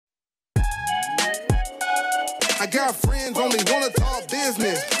I got friends only wanna talk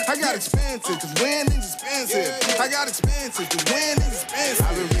business. I got expensive, cause winning's expensive. I got expensive, cause winning's expensive.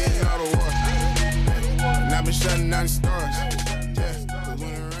 I've been reading all the war, and I've been shutting down the stars.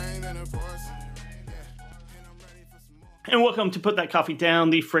 And welcome to Put That Coffee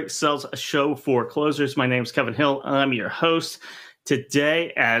Down, the Freight Sales Show for Closers. My name is Kevin Hill. I'm your host.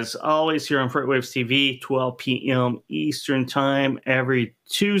 Today, as always, here on FreightWaves TV, 12 p.m. Eastern Time every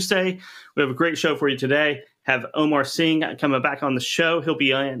Tuesday. We have a great show for you today. Have Omar Singh coming back on the show. He'll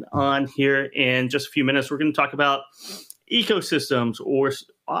be on here in just a few minutes. We're going to talk about ecosystems or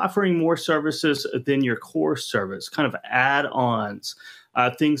offering more services than your core service, kind of add-ons,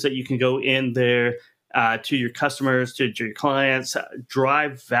 things that you can go in there to your customers, to your clients,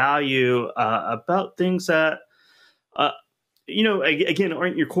 drive value about things that, again,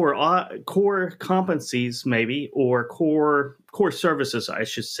 aren't your core competencies maybe, or core services, I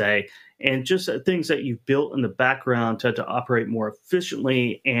should say, and just things that you've built in the background to operate more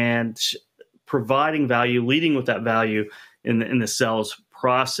efficiently and providing value, leading with that value in the sales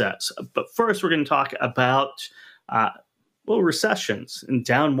process. But first, we're going to talk about recessions and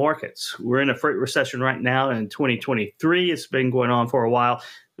down markets. We're in a freight recession right now in 2023. It's been going on for a while.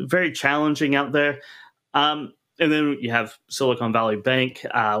 Very challenging out there. And then you have Silicon Valley Bank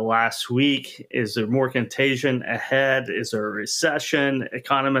last week. Is there more contagion ahead? Is there a recession?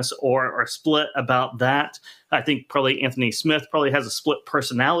 Economists are split about that. I think probably Anthony Smith probably has a split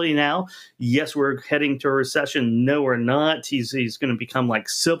personality now. Yes, we're heading to a recession. No, we're not. He's going to become like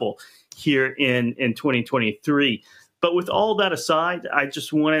Sybil here in 2023. But with all that aside, I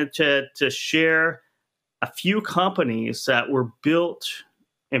just wanted to share a few companies that were built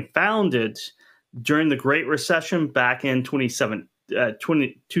and founded during the Great Recession back in 2007,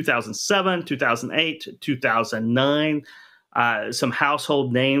 2008, 2009. Some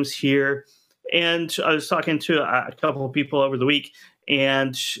household names here. And I was talking to a couple of people over the week,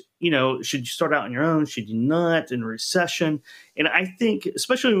 and, should you start out on your own? Should you not in a recession? And I think,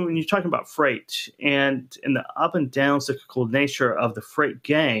 especially when you're talking about freight and the up and down cyclical nature of the freight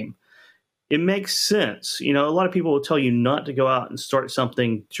game, it makes sense. A lot of people will tell you not to go out and start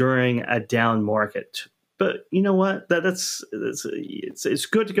something during a down market. But you know what? It's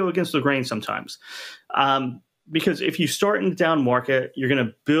good to go against the grain sometimes. Because if you start in the down market, you're going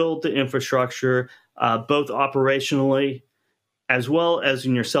to build the infrastructure, both operationally as well as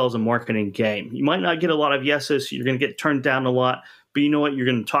in your sales and marketing game. You might not get a lot of yeses. You're going to get turned down a lot. But you know what? You're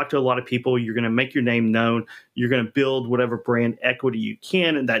going to talk to a lot of people. You're going to make your name known. You're going to build whatever brand equity you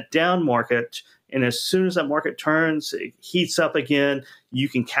can in that down market. And as soon as that market turns, it heats up again, you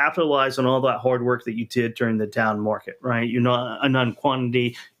can capitalize on all that hard work that you did during the down market, right? You're not a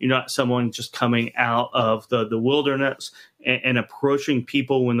non-quantity. You're not someone just coming out of the wilderness and approaching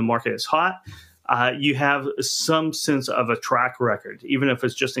people when the market is hot. You have some sense of a track record, even if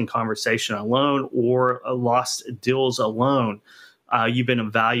it's just in conversation alone or lost deals alone. You've been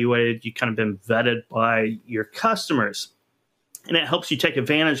evaluated. You've kind of been vetted by your customers. And it helps you take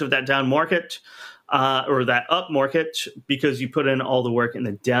advantage of that down market or that up market because you put in all the work in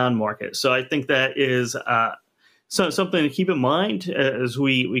the down market. So I think that is something to keep in mind as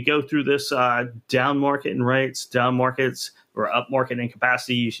we go through this down market in rates, down markets, or up market in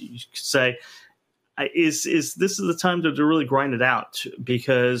capacity, you could say. This is the time to really grind it out,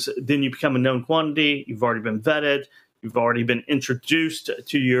 because then you become a known quantity. You've already been vetted. You've already been introduced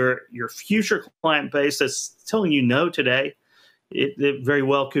to your future client base that's telling you no today. It very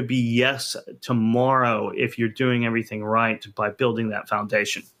well could be yes tomorrow if you're doing everything right by building that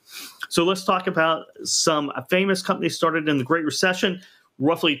foundation. So let's talk about some famous companies started in the Great Recession,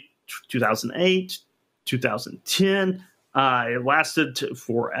 roughly 2008, 2010. It lasted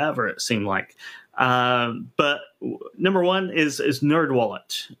forever, it seemed like. But number one is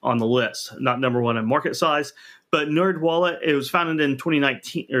NerdWallet on the list. Not number one in market size, but NerdWallet. It was founded in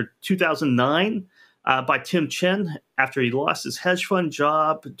 2009 by Tim Chen after he lost his hedge fund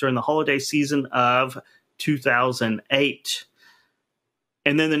job during the holiday season of 2008.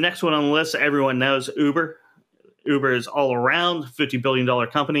 And then the next one on the list, everyone knows, Uber. Uber is all around $50 billion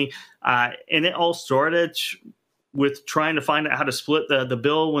company, and it all started with trying to find out how to split the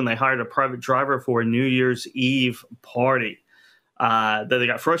bill when they hired a private driver for a New Year's Eve party. Then they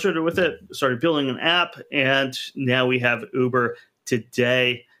got frustrated with it, started building an app, and now we have Uber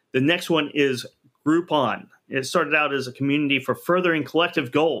today. The next one is Groupon. It started out as a community for furthering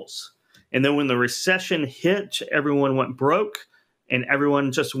collective goals. And then when the recession hit, everyone went broke, and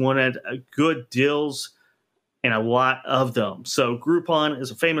everyone just wanted good deals and a lot of them. So Groupon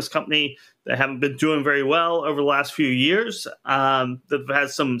is a famous company that haven't been doing very well over the last few years. They've had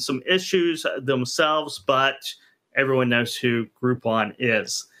some issues themselves, but everyone knows who Groupon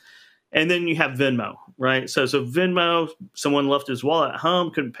is. And then you have Venmo, right? So Venmo, someone left his wallet at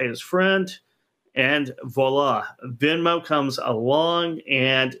home, couldn't pay his friend, and voila, Venmo comes along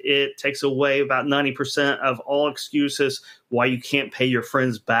and it takes away about 90% of all excuses why you can't pay your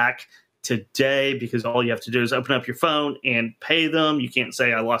friends back today, because all you have to do is open up your phone and pay them. You can't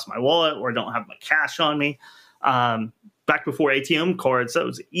say I lost my wallet or I don't have my cash on me. Back before ATM cards, that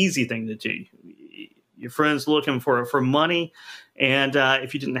was an easy thing to do. Your friend's looking for money, and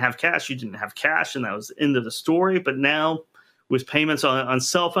if you didn't have cash, you didn't have cash, and that was the end of the story. But now with payments on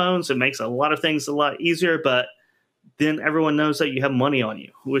cell phones, it makes a lot of things a lot easier, but then everyone knows that you have money on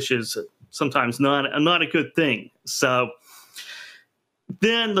you, which is sometimes not a good thing. So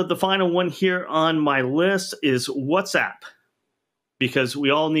then the final one here on my list is WhatsApp, because we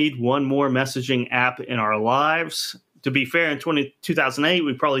all need one more messaging app in our lives. To be fair, in 2008,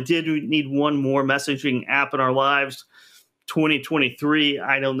 we probably did need one more messaging app in our lives. 2023,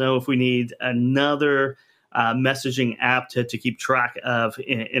 I don't know if we need another messaging app to keep track of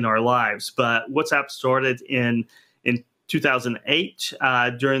in our lives. But WhatsApp started in 2008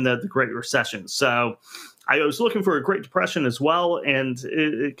 during the Great Recession. So I was looking for a Great Depression as well, and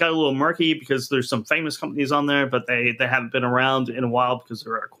it got a little murky because there's some famous companies on there, but they haven't been around in a while because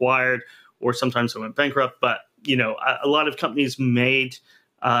they were acquired or sometimes they went bankrupt. But a lot of companies made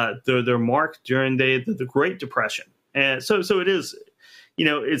their mark during the Great Depression. And so it is,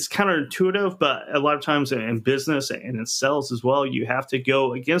 it's counterintuitive, but a lot of times in business and in sales as well, you have to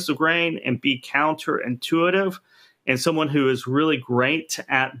go against the grain and be counterintuitive. And someone who is really great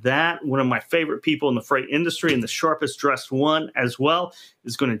at that, one of my favorite people in the freight industry and the sharpest dressed one as well,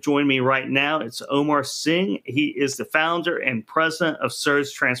 is going to join me right now. It's Omar Singh. He is the founder and president of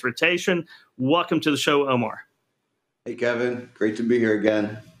Surge Transportation. Welcome to the show, Omar. Hey, Kevin. Great to be here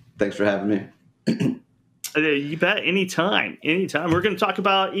again. Thanks for having me. You bet. Anytime. We're going to talk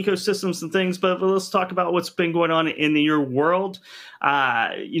about ecosystems and things, but let's talk about what's been going on in your world,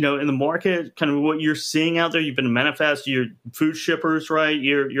 in the market, kind of what you're seeing out there. You've been to Manifest, you're food shippers, right?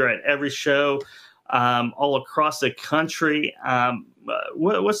 You're at every show all across the country.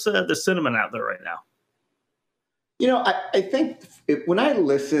 What's the sentiment out there right now? I think when I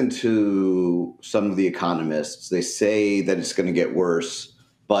listen to some of the economists, they say that it's going to get worse.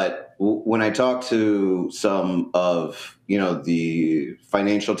 But when I talk to some of, the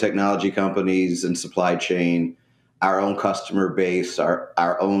financial technology companies and supply chain, our own customer base,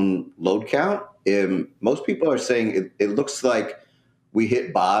 our own load count, most people are saying it looks like we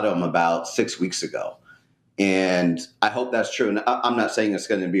hit bottom about 6 weeks ago. And I hope that's true. And I'm not saying it's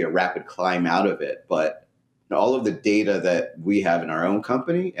going to be a rapid climb out of it, but all of the data that we have in our own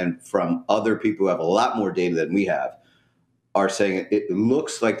company and from other people who have a lot more data than we have are saying it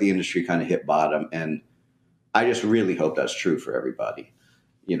looks like the industry kind of hit bottom. And I just really hope that's true for everybody,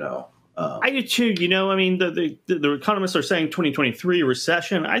 I do too. The economists are saying 2023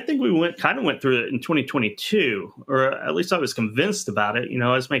 recession. I think we went through it in 2022, or at least I was convinced about it.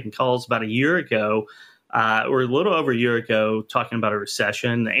 I was making calls about a year ago, or a little over a year ago, talking about a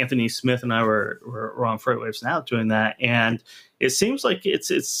recession. Anthony Smith and I were on FreightWaves now doing that, and it seems like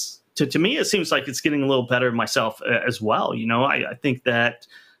to me, it seems like it's getting a little better myself as well. I think that,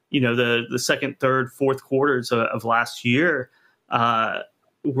 the second, third, fourth quarters of last year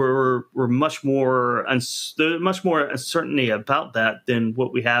were much more uncertainty about that than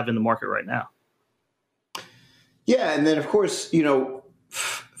what we have in the market right now. Yeah, and then of course,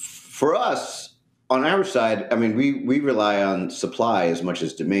 for us on our side, I mean, we rely on supply as much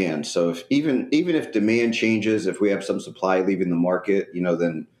as demand. So even if demand changes, if we have some supply leaving the market,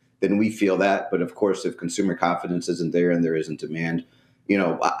 then we feel that. But of course, if consumer confidence isn't there and there isn't demand,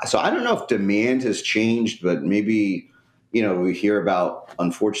 so I don't know if demand has changed, but maybe, we hear about,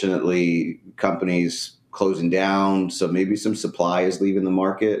 unfortunately, companies closing down. So maybe some supply is leaving the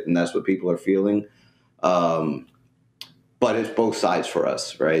market and that's what people are feeling. But it's both sides for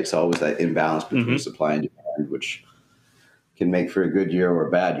us, right? It's always that imbalance between supply and demand, which can make for a good year or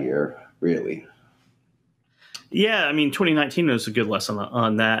a bad year, really. Yeah, 2019 was a good lesson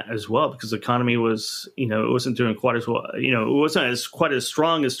on that as well, because the economy was, it wasn't doing quite as well. It wasn't quite as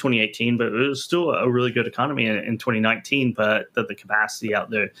strong as 2018, but it was still a really good economy in 2019. But the capacity out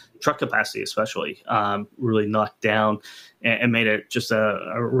there, truck capacity especially, really knocked down and made it just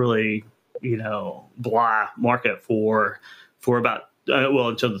a really, blah market for about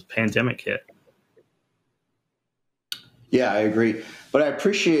until the pandemic hit. Yeah, I agree. But I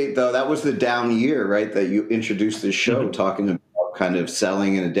appreciate, though, that was the down year, right, that you introduced this show talking about kind of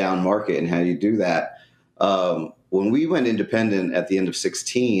selling in a down market and how you do that. When we went independent at the end of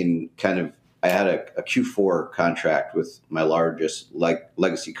 2016, kind of I had a Q4 contract with my largest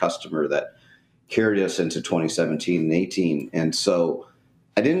legacy customer that carried us into 2017 and 18. And so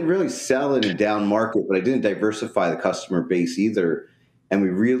I didn't really sell in a down market, but I didn't diversify the customer base either. And we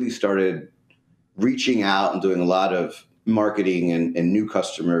really started reaching out and doing a lot of marketing and new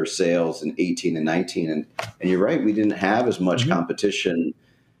customer sales in 18 and 19. And you're right, we didn't have as much competition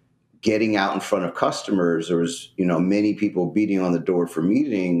getting out in front of customers. There was, many people beating on the door for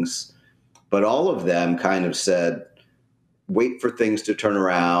meetings, but all of them kind of said, wait for things to turn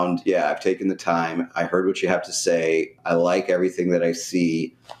around. Yeah, I've taken the time. I heard what you have to say. I like everything that I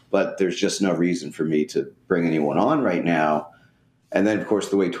see, but there's just no reason for me to bring anyone on right now. And then, of course,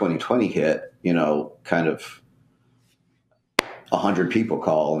 the way 2020 hit, kind of 100 people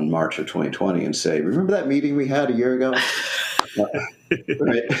call in March of 2020 and say, remember that meeting we had a year ago?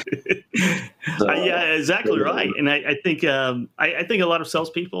 Right. So, yeah, exactly right. And I think I think a lot of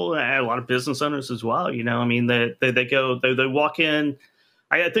salespeople and a lot of business owners as well. They walk in.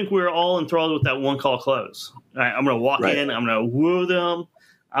 I think we're all enthralled with that one call close. Right? I'm going to walk in. I'm going to woo them.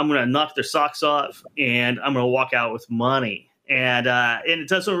 I'm going to knock their socks off, and I'm going to walk out with money. And it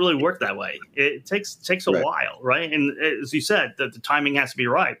doesn't really work that way. It takes a while, right? And as you said, the timing has to be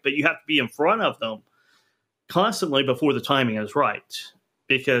right, but you have to be in front of them constantly before the timing is right,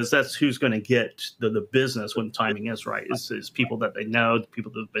 because that's who's going to get the business when the timing is right. Is people that they know, the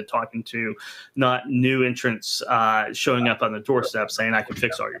people that have been talking to, not new entrants showing up on the doorstep saying, I can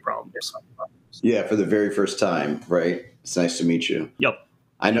fix all your problems. Yeah, for the very first time, right? It's nice to meet you. Yep.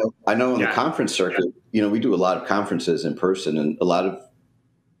 I know on the conference circuit, we do a lot of conferences in person, and a lot of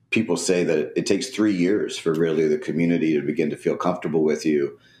people say that it takes 3 years for really the community to begin to feel comfortable with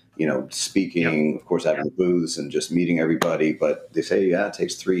you. Speaking, of course, having the booths and just meeting everybody. But they say, it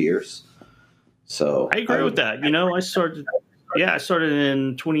takes 3 years. So I agree with that. I started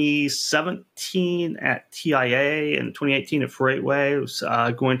in 2017 at TIA and 2018 at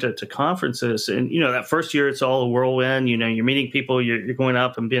FreightWaves, going to conferences. And, that first year, it's all a whirlwind. You're meeting people, you're going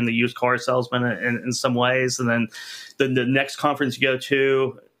up and being the used car salesman in some ways. And then the next conference you go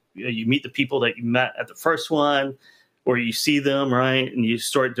to, you meet the people that you met at the first one, or you see them, right? And you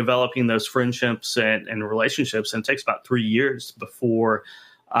start developing those friendships and relationships. And it takes about 3 years before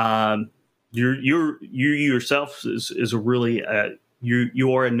you yourself is a really,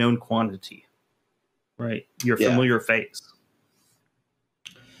 you are a known quantity, right? You're a familiar face.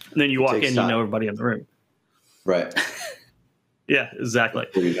 And then you walk in, time. Everybody in the room. Right. Yeah, exactly.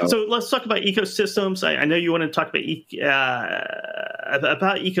 So let's talk about ecosystems. I know you want to talk about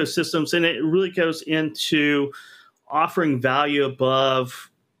ecosystems, and it really goes into offering value above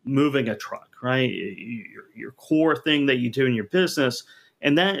moving a truck, right? Your core thing that you do in your business.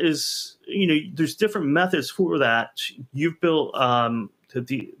 And that is, there's different methods for that. You've built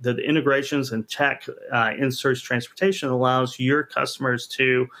the integrations and tech in surge transportation allows your customers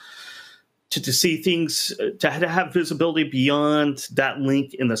to see things, to have visibility beyond that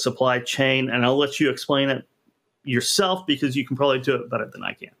link in the supply chain. And I'll let you explain it yourself, because you can probably do it better than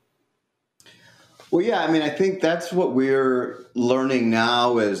I can. Well, yeah, I think that's what we're learning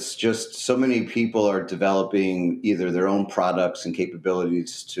now, is just so many people are developing either their own products and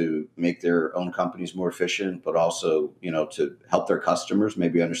capabilities to make their own companies more efficient, but also, to help their customers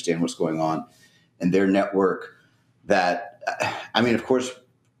maybe understand what's going on in their network. That, of course,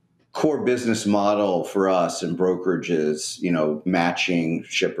 core business model for us in brokerage is, matching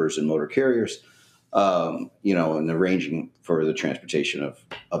shippers and motor carriers, and arranging for the transportation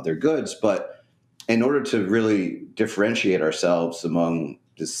of their goods. But in order to really differentiate ourselves among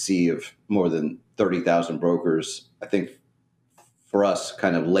the sea of more than 30,000 brokers, I think for us,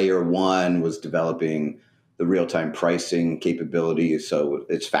 kind of layer one was developing the real-time pricing capability. So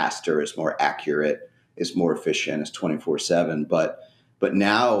it's faster, it's more accurate, it's more efficient, it's 24/7. But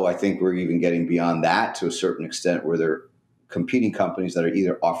now I think we're even getting beyond that to a certain extent, where there are competing companies that are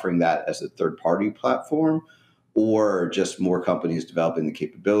either offering that as a third-party platform or just more companies developing the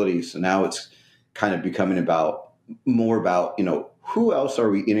capability. So now it's kind of becoming more about, who else are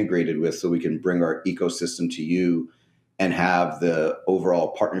we integrated with so we can bring our ecosystem to you and have the overall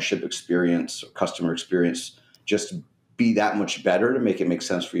partnership experience or customer experience just be that much better to make it make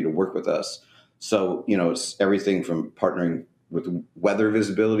sense for you to work with us. So, it's everything from partnering with weather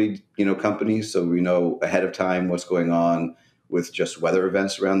visibility, companies, so we know ahead of time what's going on with just weather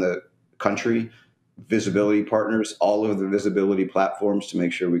events around the country, visibility partners, all of the visibility platforms to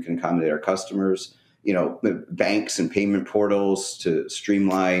make sure we can accommodate our customers, banks and payment portals to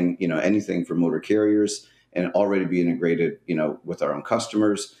streamline, anything for motor carriers and already be integrated, with our own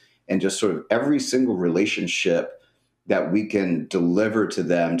customers, and just sort of every single relationship that we can deliver to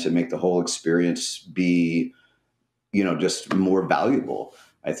them to make the whole experience be, just more valuable,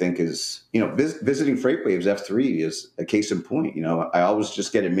 I think is, visiting FreightWaves F3 is a case in point. I always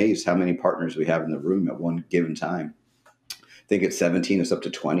just get amazed how many partners we have in the room at one given time. I think it's 17, it's up to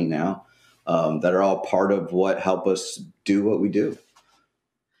 20 now, that are all part of what help us do what we do.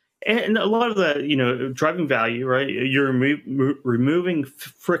 And a lot of the, driving value, right? You're removing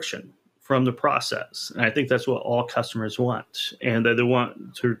friction from the process. And I think that's what all customers want. And they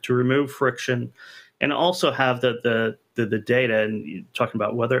want to remove friction and also have the data, and you're talking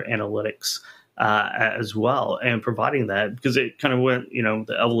about weather analytics as well, and providing that, because it kind of went,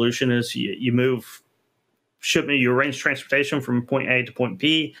 the evolution is you move shipment, you arrange transportation from point A to point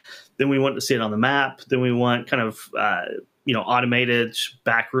B. Then we want to see it on the map. Then we want kind of, automated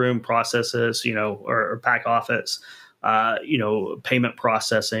backroom processes, or back office, payment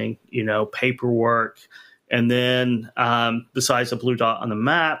processing, paperwork. And then besides the blue dot on the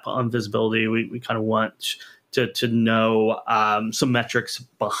map on visibility, we kind of want to know some metrics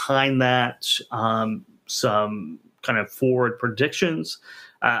behind that, some kind of forward predictions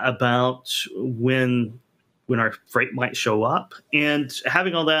about when our freight might show up. And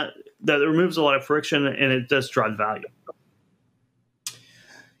having all that removes a lot of friction, and it does drive value.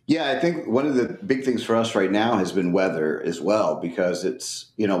 Yeah, I think one of the big things for us right now has been weather as well, because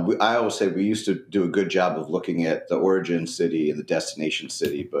it's, I always say we used to do a good job of looking at the origin city and the destination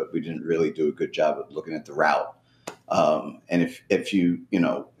city, but we didn't really do a good job of looking at the route. And if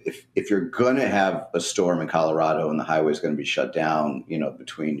you're going to have a storm in Colorado and the highway is going to be shut down,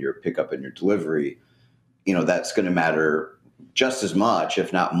 between your pickup and your delivery, that's going to matter just as much,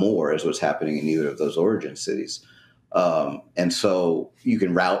 if not more, as what's happening in either of those origin cities. And so you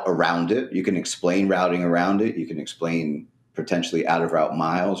can route around it. You can explain routing around it. You can explain potentially out of route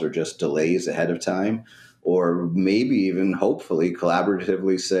miles or just delays ahead of time, or maybe even hopefully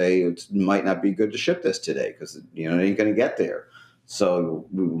collaboratively say it might not be good to ship this today because, it ain't going to get there. So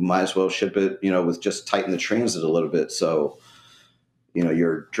we might as well ship it, with just tighten the transit a little bit. So,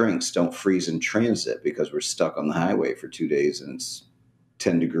 your drinks don't freeze in transit because we're stuck on the highway for 2 days and it's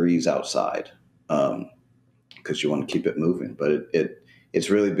 10 degrees outside. Because you want to keep it moving. But it's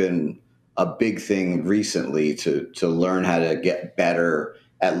really been a big thing recently to learn how to get better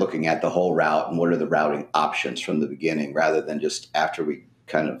at looking at the whole route and what are the routing options from the beginning, rather than just after we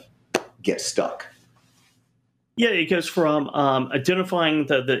kind of get stuck. Yeah, it goes from identifying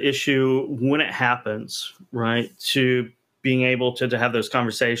the issue when it happens, right, to being able to have those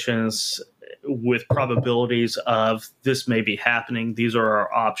conversations with probabilities of this may be happening. These are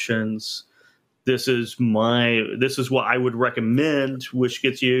our options. This is what I would recommend, which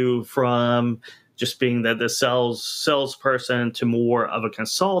gets you from just being the salesperson to more of a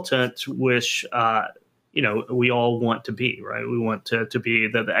consultant, which, we all want to be, right? We want to be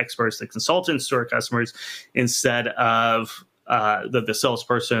the experts, the consultants to our customers, instead of the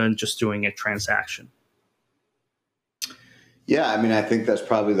salesperson just doing a transaction. Yeah, I think that's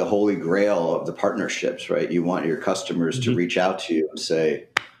probably the holy grail of the partnerships, right? You want your customers to reach out to you and say,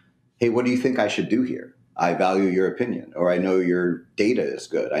 hey, what do you think I should do here? I value your opinion, or I know your data is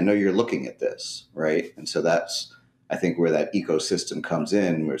good. I know you're looking at this, right? And so that's, I think, where that ecosystem comes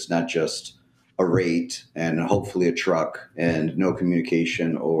in, where it's not just a rate and hopefully a truck and no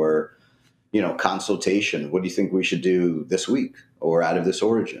communication or, consultation. What do you think we should do this week or out of this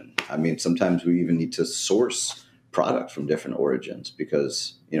origin? Sometimes we even need to source product from different origins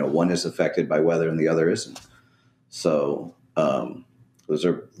because, one is affected by weather and the other isn't. So, those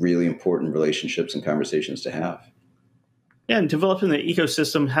are really important relationships and conversations to have. Yeah, and developing the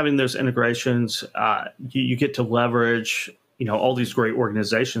ecosystem, having those integrations, you get to leverage, all these great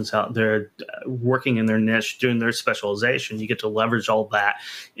organizations out there working in their niche, doing their specialization. You get to leverage all that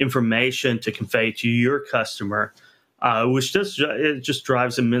information to convey to your customer, which just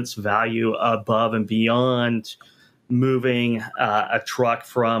drives immense value above and beyond moving a truck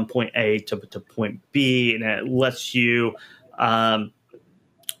from point A to point B, and it lets you.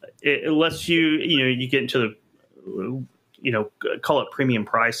 It lets you, you get into the, call it premium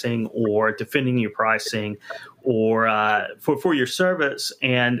pricing or defending your pricing or for your service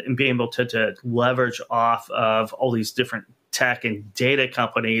and being able to leverage off of all these different tech and data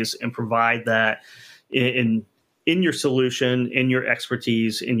companies and provide that in your solution, in your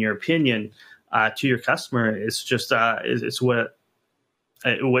expertise, in your opinion to your customer. It's just it's what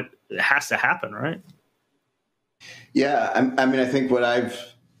has to happen, right? Yeah, I think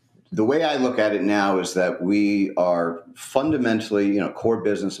the way I look at it now is that we are fundamentally, core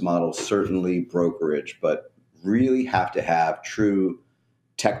business model, certainly brokerage, but really have to have true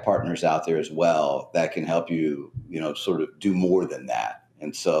tech partners out there as well that can help you, sort of do more than that.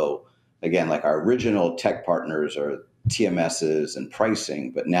 And so again, like our original tech partners are TMSs and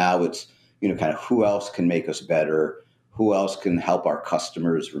pricing, but now it's, kind of who else can make us better? Who else can help our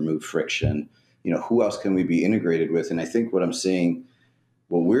customers remove friction? Who else can we be integrated with? And I think what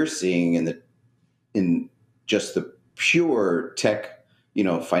we're seeing in just the pure tech,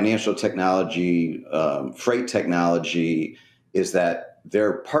 financial technology, freight technology, is that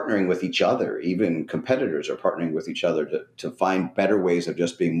they're partnering with each other. Even competitors are partnering with each other to find better ways of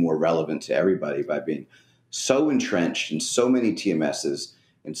just being more relevant to everybody by being so entrenched in so many TMSs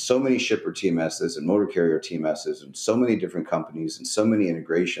and so many shipper TMSs and motor carrier TMSs and so many different companies and so many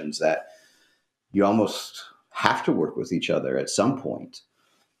integrations that you almost have to work with each other at some point.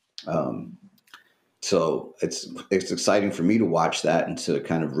 So it's exciting for me to watch that and to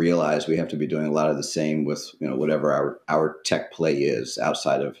kind of realize we have to be doing a lot of the same with, whatever our tech play is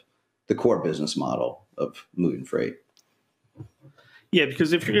outside of the core business model of moving freight. Yeah,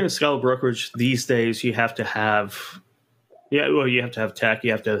 because if you're going to scale brokerage these days, you have to have you have to have tech,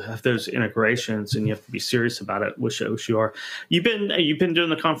 you have to have those integrations, and you have to be serious about it, which you are. You've been doing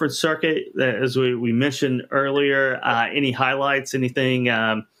the conference circuit, as we mentioned earlier. Any highlights, anything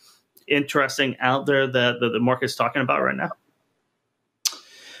interesting out there that the market's talking about right now?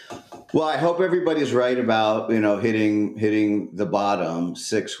 Well, I hope everybody's right about, hitting the bottom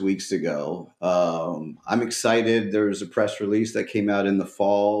 6 weeks ago. I'm excited. There was a press release that came out in the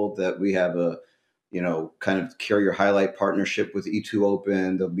fall that we have a, kind of carrier highlight partnership with E2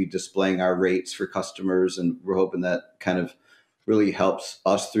 Open. They'll be displaying our rates for customers, and we're hoping that kind of really helps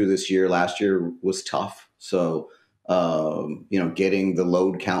us through this year. Last year was tough. So, getting the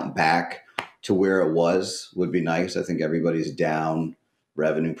load count back to where it was would be nice. I think everybody's down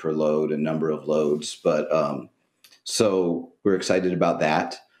revenue per load and number of loads, but so we're excited about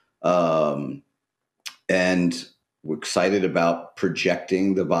that. And we're excited about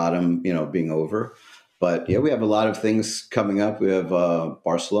projecting the bottom, being over. But yeah, we have a lot of things coming up. We have a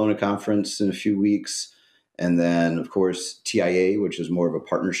Barcelona conference in a few weeks. And then, of course, TIA, which is more of a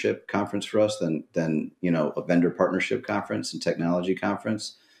partnership conference for us than a vendor partnership conference and technology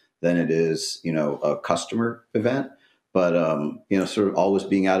conference than it is, a customer event. But, sort of always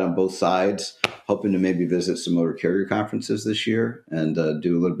being out on both sides, hoping to maybe visit some motor carrier conferences this year and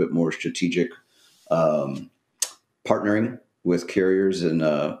do a little bit more strategic partnering with carriers and,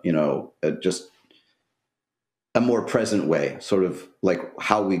 just a more present way, sort of like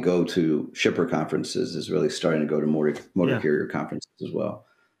how we go to shipper conferences is really starting to go to motor carrier conferences as well.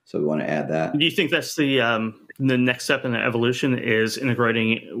 So we want to add that. Do you think that's the next step in the evolution is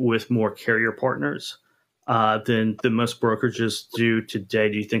integrating with more carrier partners than most brokerages do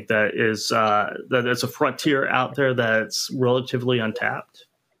today? Do you think that is that's a frontier out there that's relatively untapped?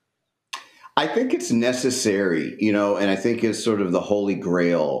 I think it's necessary, and I think it's sort of the holy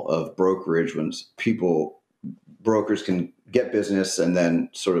grail of brokerage when brokers can get business and then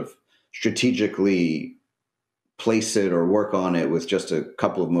sort of strategically place it or work on it with just a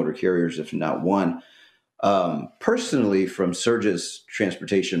couple of motor carriers, if not one. Personally, from Surge's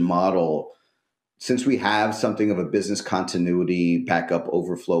transportation model, since we have something of a business continuity backup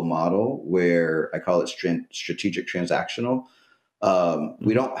overflow model where I call it strategic transactional,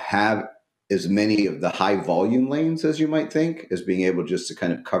 we don't have as many of the high volume lanes as you might think, as being able just to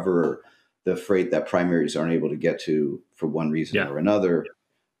kind of cover the freight that primaries aren't able to get to for one reason or another.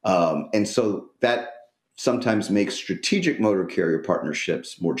 And so that sometimes makes strategic motor carrier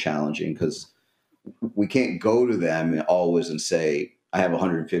partnerships more challenging because we can't go to them always and say, I have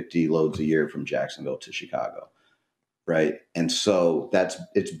 150 loads a year from Jacksonville to Chicago, right? And so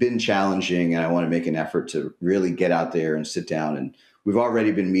it's been challenging, and I want to make an effort to really get out there and sit down. And we've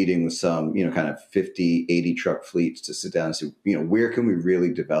already been meeting with some, kind of 50, 80 truck fleets to sit down and say, where can we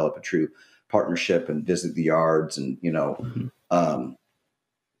really develop a true partnership and visit the yards and,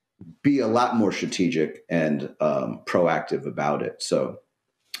 be a lot more strategic and proactive about it. So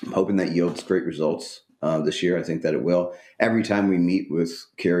I'm hoping that yields great results this year. I think that it will. Every time we meet with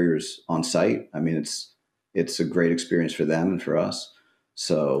carriers on site, I mean, it's a great experience for them and for us.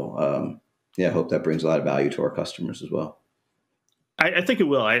 So I hope that brings a lot of value to our customers as well. I think it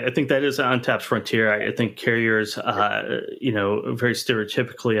will. I think that is an untapped frontier. I think carriers, very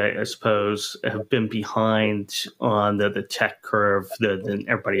stereotypically, I suppose, have been behind on the tech curve than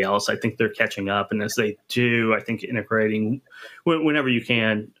everybody else. I think they're catching up. And as they do, I think integrating whenever you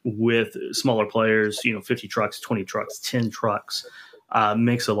can with smaller players, 50 trucks, 20 trucks, 10 trucks,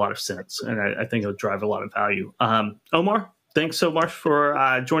 makes a lot of sense. And I think it'll drive a lot of value. Omar, thanks so much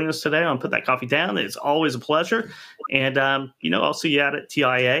for joining us today on Put That Coffee Down. It's always a pleasure. And, I'll see you out at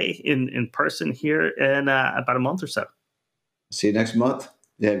TIA in person here in about a month or so. See you next month.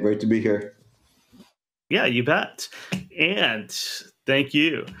 Yeah, great to be here. Yeah, you bet. And thank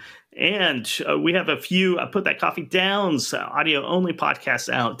you. And we have a few Put That Coffee Down's audio-only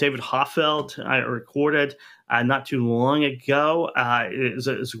podcasts out. David Hoffeld recorded not too long ago. It was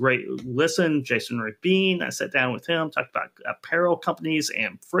a great listen. Jason Rabin, I sat down with him, talked about apparel companies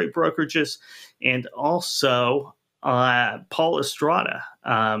and freight brokerages. And also Paul Estrada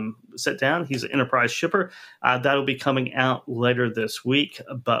sat down. He's an enterprise shipper. That'll be coming out later this week.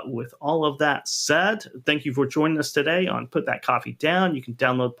 But with all of that said, thank you for joining us today on Put That Coffee Down. You can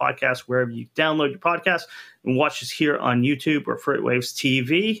download podcasts wherever you download your podcast and watch us here on YouTube or FreightWaves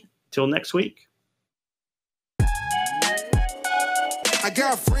TV. Till next week. I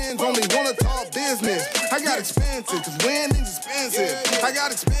got friends only wanna talk business. I got expensive, cause winning's expensive. I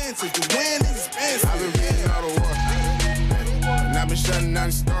got expensive, cause winning's expensive. I've been reading all the war, and I've been shutting down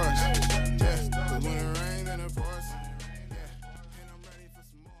the stars.